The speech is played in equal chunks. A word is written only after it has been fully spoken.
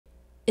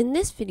In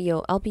this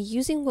video, I'll be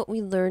using what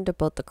we learned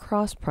about the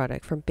cross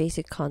product from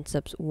basic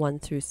concepts 1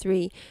 through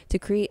 3 to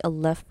create a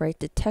left-right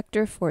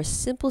detector for a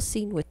simple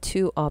scene with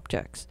two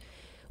objects.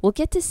 We'll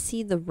get to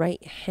see the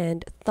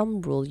right-hand thumb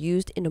rule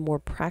used in a more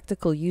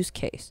practical use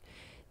case.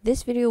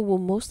 This video will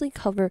mostly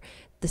cover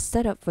the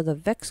setup for the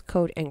vex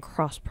code and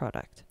cross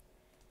product.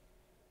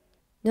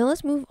 Now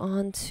let's move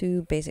on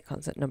to basic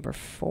concept number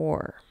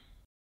 4,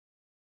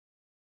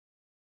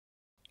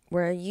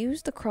 where I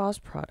use the cross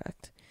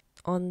product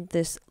on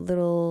this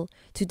little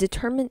to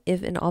determine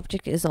if an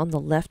object is on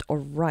the left or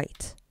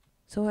right.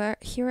 So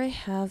here I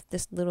have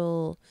this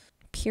little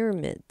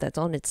pyramid that's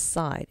on its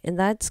side, and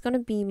that's going to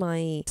be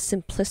my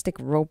simplistic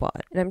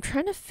robot. And I'm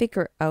trying to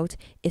figure out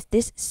if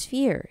this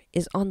sphere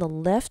is on the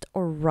left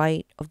or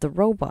right of the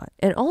robot.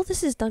 And all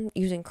this is done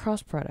using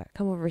cross product.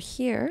 Come over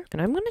here,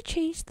 and I'm going to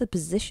change the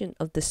position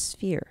of the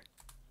sphere.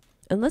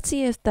 And let's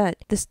see if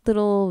this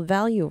little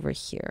value over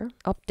here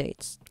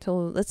updates. So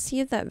let's see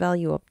if that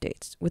value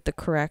updates with the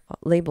correct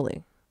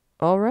labeling.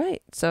 All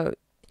right, so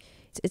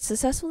it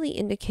successfully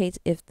indicates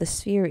if the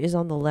sphere is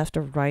on the left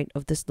or right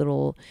of this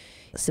little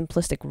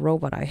simplistic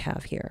robot I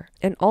have here.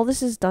 And all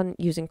this is done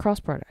using cross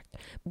product.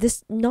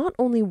 This not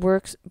only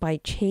works by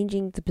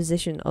changing the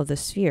position of the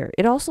sphere,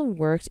 it also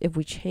works if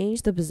we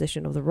change the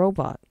position of the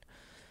robot.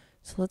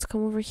 So let's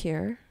come over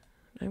here.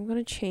 I'm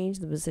going to change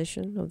the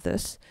position of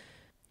this.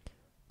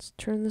 Let's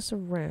turn this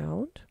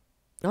around.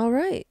 All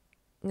right,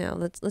 now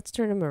let's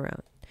turn him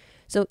around.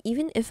 So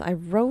even if I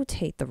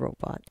rotate the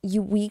robot,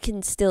 we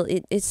can still,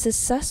 it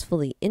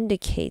successfully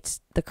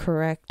indicates the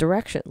correct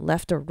direction,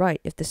 left or right,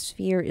 if the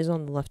sphere is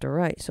on the left or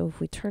right. So if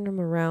we turn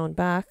him around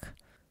back,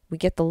 we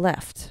get the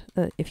left,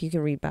 if you can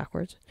read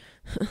backwards,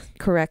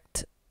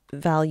 correct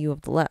value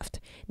of the left.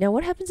 Now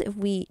what happens if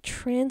we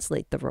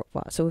translate the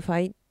robot? So if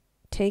I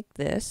take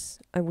this,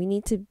 we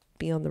need to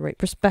be on the right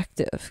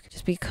perspective,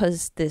 just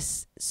because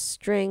this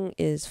string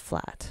is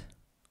flat.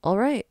 All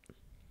right.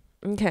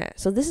 Okay,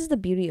 so this is the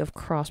beauty of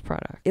cross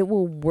product. It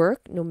will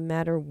work no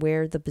matter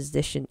where the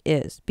position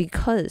is,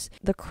 because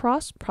the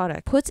cross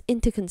product puts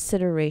into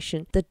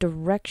consideration the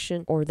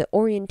direction or the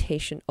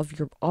orientation of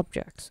your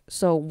objects.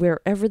 So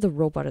wherever the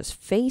robot is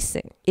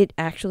facing, it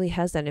actually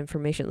has that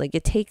information. Like,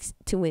 it takes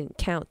to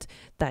account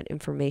that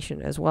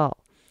information as well.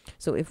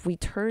 So if we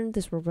turn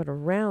this robot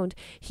around,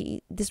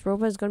 this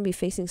robot is going to be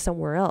facing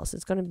somewhere else.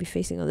 It's going to be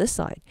facing on this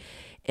side.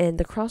 And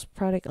the cross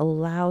product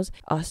allows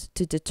us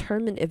to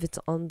determine if it's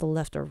on the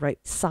left or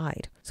right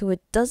side. So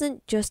it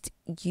doesn't just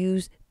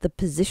use the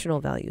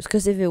positional values,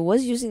 because if it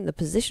was using the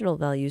positional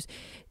values,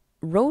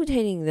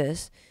 rotating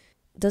this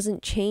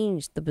doesn't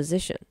change the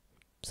position.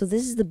 So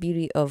this is the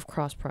beauty of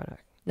cross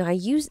product. Now I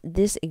use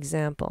this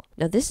example.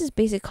 Now this is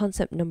basic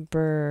concept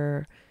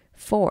number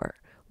 4,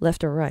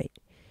 left or right.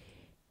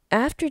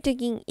 After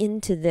digging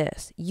into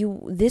this,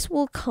 this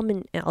will come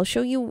in, and I'll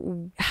show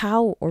you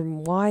how or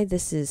why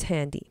this is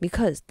handy,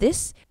 because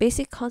this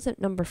basic concept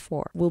number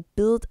 4 will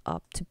build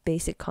up to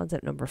basic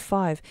concept number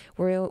 5,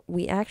 where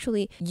we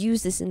actually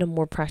use this in a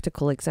more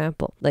practical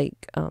example,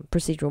 like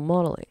procedural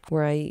modeling,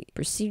 where I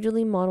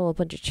procedurally model a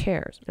bunch of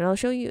chairs. And I'll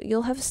show you,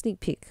 you'll have a sneak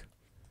peek.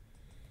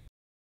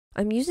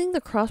 I'm using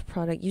the cross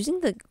product,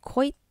 using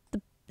quite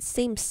the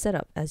same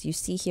setup as you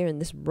see here in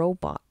this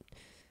robot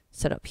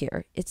setup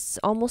here. It's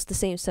almost the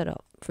same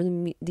setup for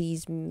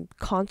these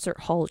concert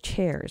hall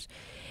chairs,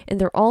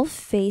 and they're all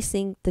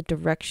facing the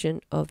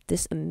direction of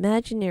this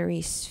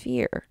imaginary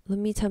sphere. Let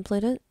me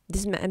template it.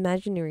 This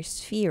imaginary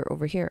sphere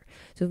over here.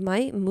 So if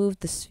I move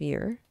the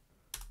sphere,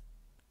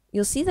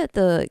 you'll see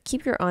that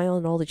keep your eye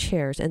on all the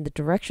chairs and the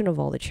direction of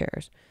all the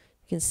chairs.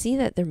 You can see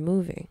that they're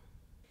moving.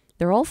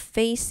 They're all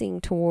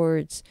facing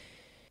towards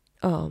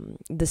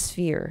the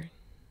sphere.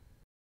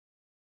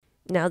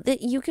 Now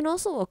that you can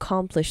also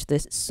accomplish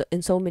this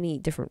in so many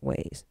different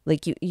ways.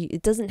 Like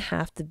it doesn't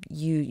have to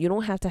you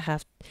don't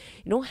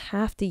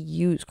have to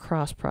use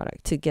cross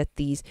product to get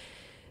these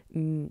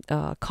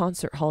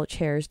concert hall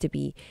chairs to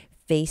be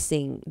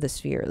facing the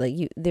sphere. Like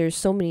there's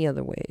so many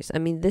other ways. I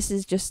mean, this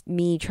is just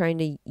me trying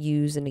to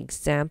use an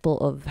example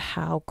of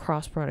how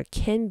cross product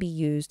can be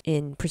used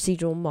in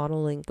procedural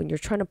modeling when you're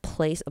trying to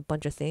place a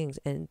bunch of things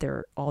and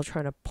they're all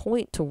trying to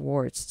point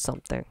towards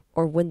something,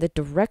 or when the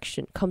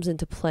direction comes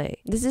into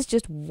play. This is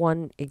just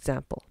one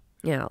example.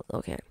 Now,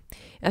 okay,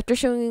 after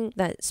showing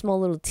that small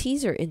little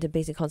teaser into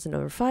basic concept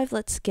number 5,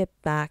 let's get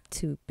back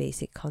to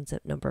basic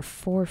concept number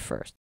 4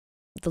 first,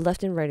 the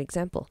left and right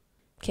example.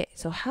 Okay,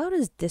 so how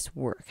does this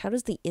work? How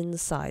does the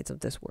insides of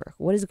this work?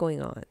 What is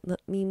going on?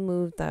 Let me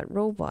move that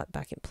robot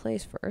back in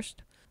place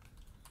first.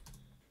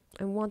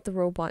 I want the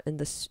robot and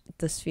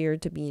the sphere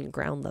to be in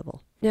ground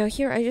level. Now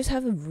here I just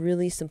have a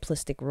really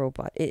simplistic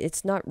robot.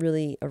 It's not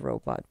really a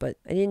robot, but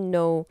I didn't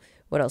know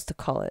what else to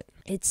call it.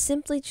 It's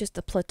simply just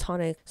a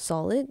platonic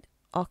solid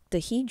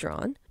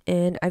octahedron,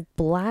 and I've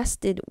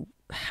blasted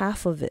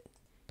half of it.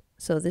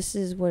 So this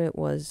is what it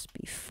was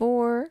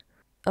before.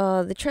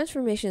 The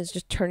transformation is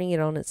just turning it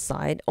on its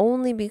side,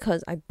 only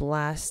because I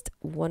blast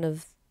one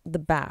of the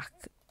back.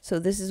 So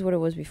this is what it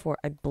was before.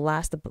 I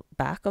blast the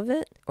back of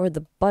it, or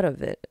the butt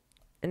of it,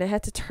 and I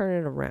had to turn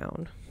it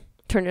around.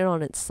 turn it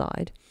on its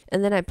side.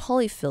 And then I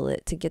polyfill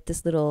it to get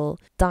this little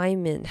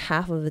diamond,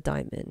 half of a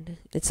diamond.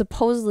 It's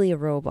supposedly a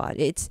robot.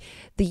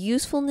 The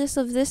usefulness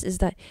of this is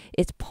that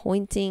it's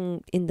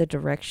pointing in the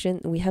direction.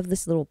 We have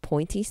this little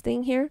pointy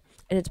thing here,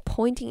 and it's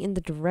pointing in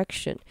the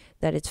direction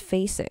that it's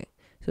facing.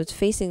 So it's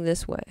facing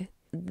this way.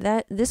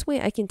 This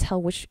way I can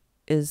tell which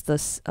is the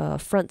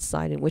front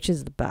side and which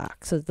is the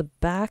back. So the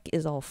back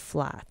is all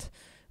flat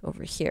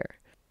over here.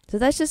 So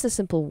that's just a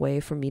simple way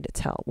for me to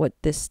tell what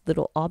this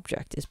little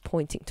object is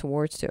pointing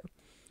towards to.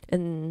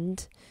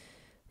 And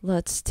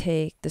let's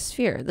take the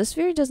sphere. The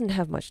sphere doesn't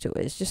have much to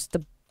it. It's just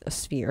a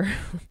sphere.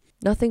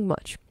 Nothing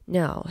much.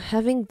 Now,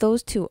 having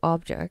those two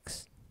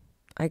objects,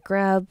 I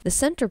grab the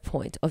center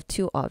point of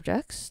two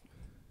objects.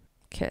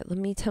 Okay, let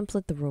me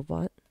template the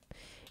robot.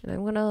 And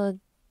I'm going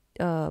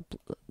to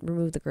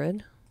remove the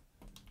grid.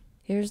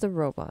 Here's the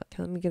robot.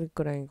 Okay, let me get a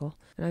good angle.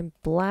 And I'm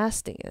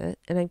blasting it.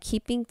 And I'm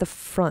keeping the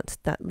front,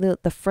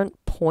 the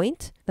front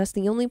point. That's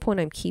the only point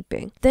I'm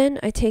keeping. Then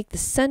I take the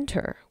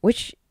center,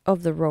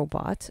 of the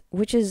robot,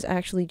 which is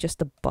actually just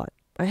the butt.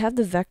 I have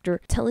the vector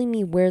telling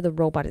me where the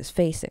robot is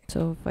facing.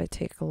 So if I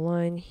take a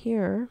line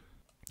here,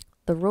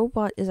 the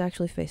robot is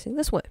actually facing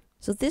this way.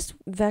 So this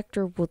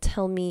vector will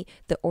tell me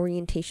the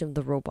orientation of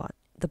the robot,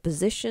 the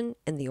position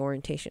and the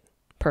orientation.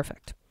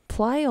 Perfect.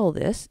 Apply all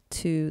this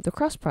to the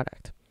cross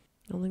product.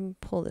 Now let me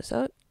pull this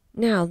out.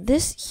 Now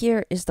this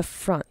here is the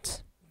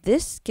front.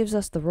 This gives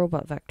us the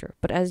robot vector.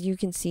 But as you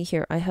can see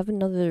here, I have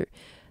another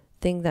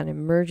thing that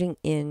I'm merging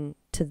in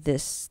to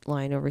this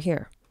line over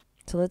here.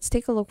 So let's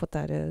take a look what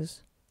that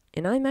is.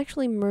 And I'm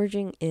actually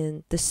merging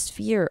in the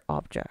sphere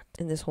object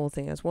in this whole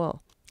thing as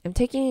well. I'm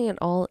taking it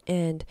all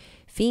and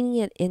feeding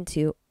it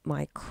into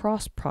my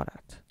cross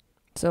product.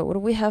 So what do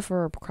we have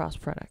for our cross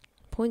product?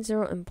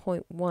 0.0 and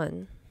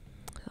 0.1.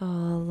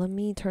 Let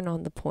me turn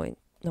on the point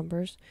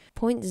numbers.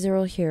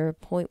 0.0 here,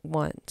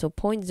 0.1. So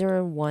 0.0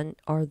 and 1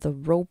 are the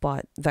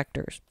robot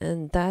vectors.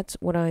 And that's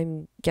what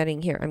I'm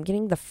getting here. I'm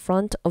getting the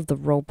front of the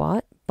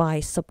robot by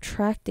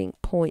subtracting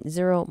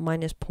 0.0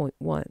 minus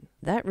 0.1.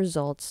 That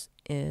results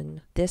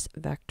in this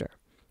vector,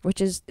 which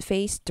is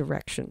face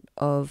direction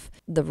of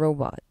the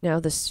robot. Now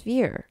the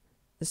sphere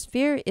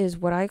is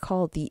what I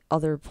call the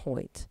other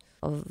point,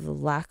 of the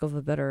lack of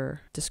a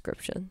better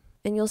description.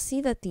 And you'll see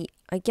that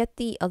I get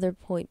the other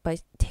point by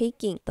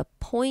taking the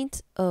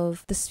point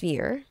of the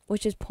sphere,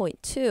 which is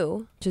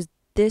 0.2, which is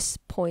this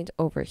point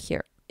over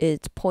here.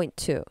 It's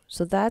 0.2.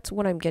 So that's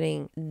what I'm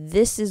getting.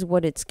 This is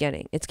what it's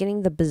getting. It's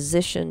getting the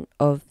position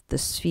of the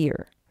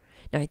sphere.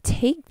 Now I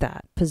take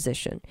that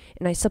position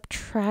and I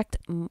subtract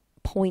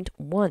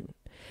 0.1.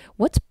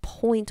 What's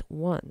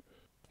 0.1?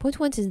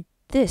 0.1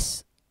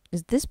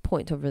 is this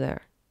point over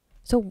there.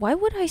 So why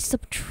would I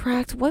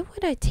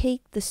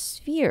take the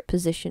sphere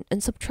position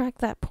and subtract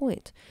that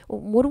point?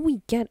 Well, what do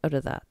we get out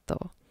of that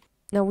though?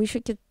 Now we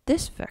should get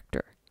this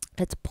vector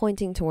that's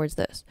pointing towards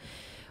this.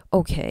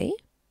 Okay,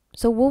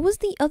 so what was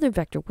the other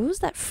vector? What was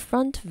that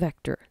front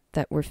vector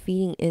that we're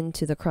feeding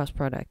into the cross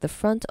product? The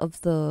front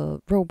of the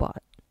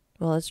robot.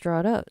 Well, let's draw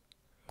it out.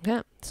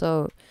 Okay,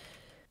 so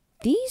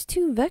these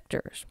two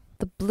vectors,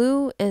 the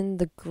blue and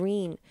the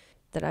green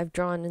that I've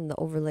drawn in the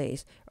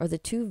overlays, are the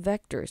two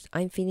vectors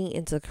I'm feeding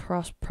into the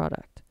cross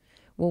product.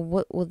 Well,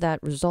 what will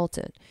that result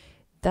in?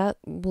 That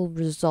will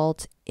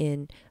result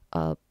in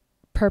a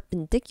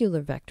perpendicular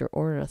vector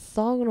or an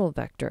orthogonal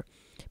vector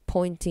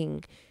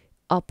pointing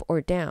up or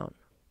down.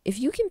 If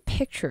you can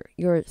picture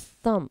your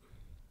thumb,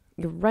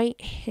 your right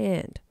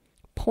hand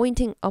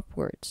pointing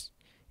upwards,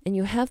 and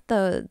you have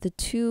the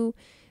two,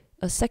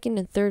 second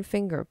and third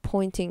finger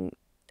pointing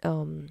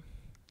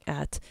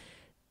at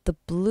the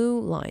blue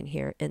line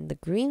here and the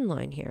green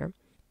line here,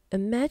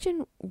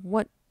 imagine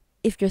what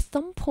if your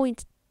thumb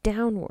points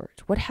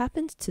downwards. What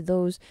happens to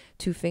those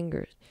two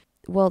fingers?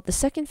 Well, the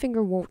second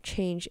finger won't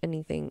change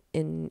anything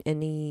in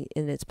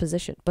its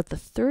position, but the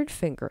third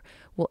finger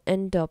will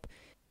end up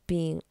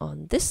being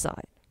on this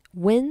side.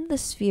 When the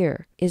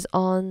sphere is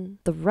on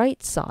the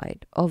right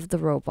side of the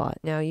robot,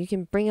 now you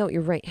can bring out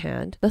your right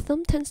hand, the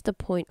thumb tends to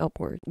point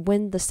upward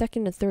when the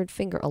second and third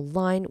finger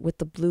align with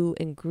the blue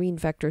and green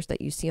vectors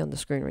that you see on the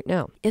screen right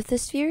now. If the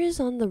sphere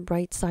is on the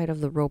right side of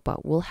the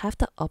robot, we'll have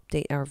to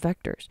update our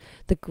vectors.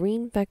 The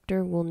green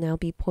vector will now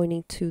be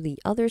pointing to the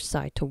other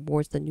side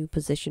towards the new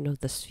position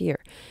of the sphere,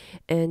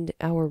 and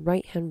our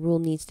right hand rule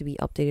needs to be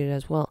updated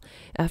as well.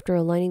 After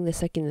aligning the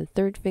second and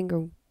third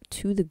finger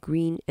to the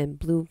green and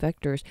blue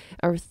vectors,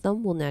 our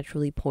thumb will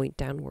naturally point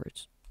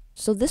downwards.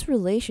 So this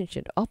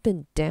relationship up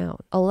and down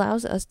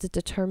allows us to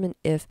determine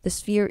if the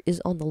sphere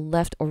is on the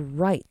left or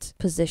right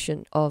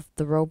position of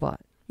the robot.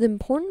 The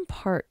important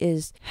part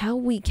is how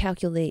we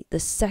calculate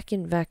the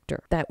second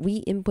vector that we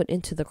input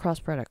into the cross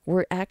product.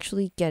 We're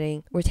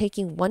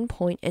taking one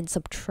point and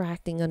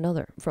subtracting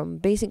another. From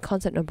basic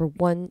concept number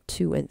 1,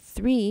 2, and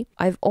 3,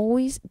 I've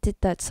always did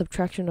that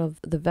subtraction of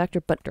the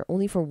vector, but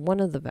only for one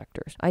of the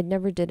vectors. I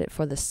never did it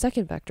for the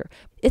second vector.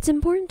 It's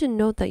important to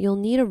note that you'll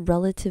need a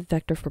relative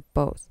vector for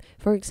both.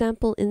 For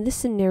example, in this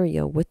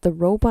scenario with the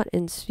robot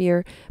and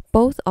sphere,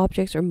 both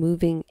objects are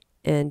moving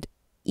and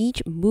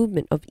Each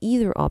movement of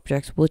either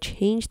object will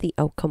change the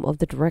outcome of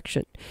the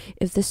direction.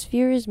 If the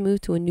sphere is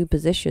moved to a new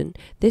position,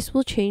 this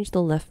will change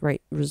the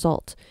left-right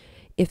result.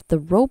 If the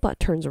robot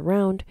turns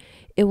around,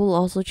 it will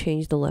also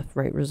change the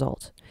left-right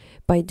result.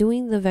 By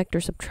doing the vector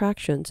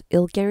subtractions,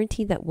 it'll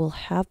guarantee that we'll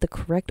have the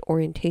correct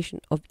orientation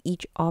of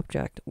each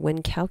object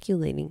when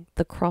calculating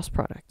the cross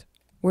product.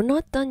 We're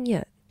not done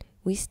yet.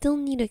 We still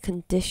need a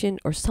condition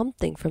or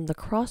something from the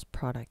cross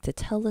product to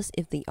tell us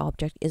if the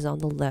object is on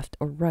the left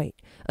or right,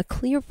 a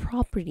clear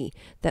property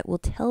that will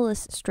tell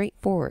us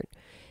straightforward.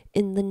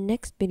 In the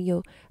next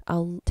video,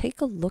 I'll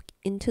take a look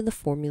into the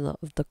formula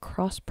of the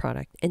cross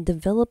product and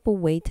develop a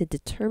way to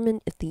determine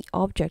if the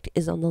object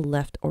is on the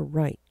left or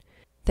right.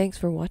 Thanks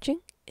for watching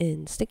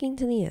and sticking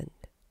to the end.